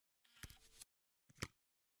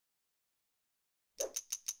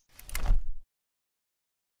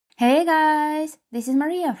Hey guys, this is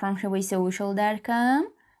Maria from wallpaper.com,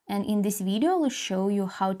 and in this video I'll show you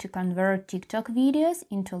how to convert TikTok videos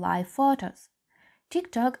into live photos.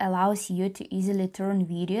 TikTok allows you to easily turn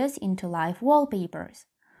videos into live wallpapers.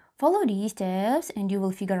 Follow these steps and you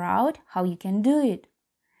will figure out how you can do it.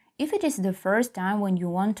 If it is the first time when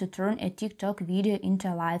you want to turn a TikTok video into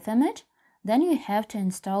a live image, then you have to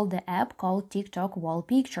install the app called TikTok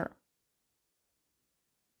Wallpaper.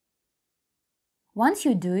 Once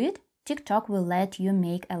you do it, TikTok will let you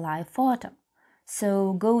make a live photo.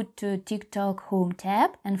 So go to TikTok Home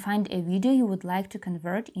tab and find a video you would like to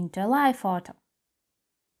convert into a live photo.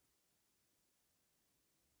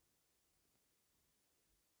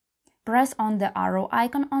 Press on the arrow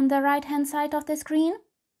icon on the right-hand side of the screen.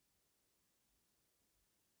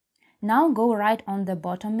 Now go right on the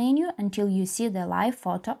bottom menu until you see the live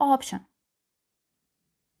photo option.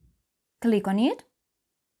 Click on it.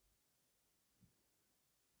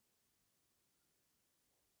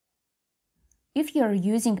 If you're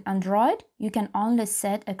using Android, you can only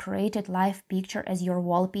set a created live picture as your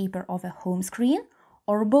wallpaper of a home screen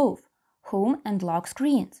or both, home and lock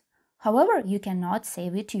screens. However, you cannot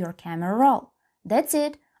save it to your camera roll. That's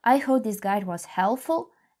it. I hope this guide was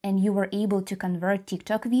helpful and you were able to convert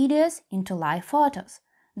TikTok videos into live photos.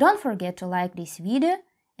 Don't forget to like this video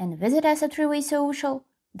and visit us at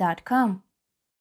wallpaper.com.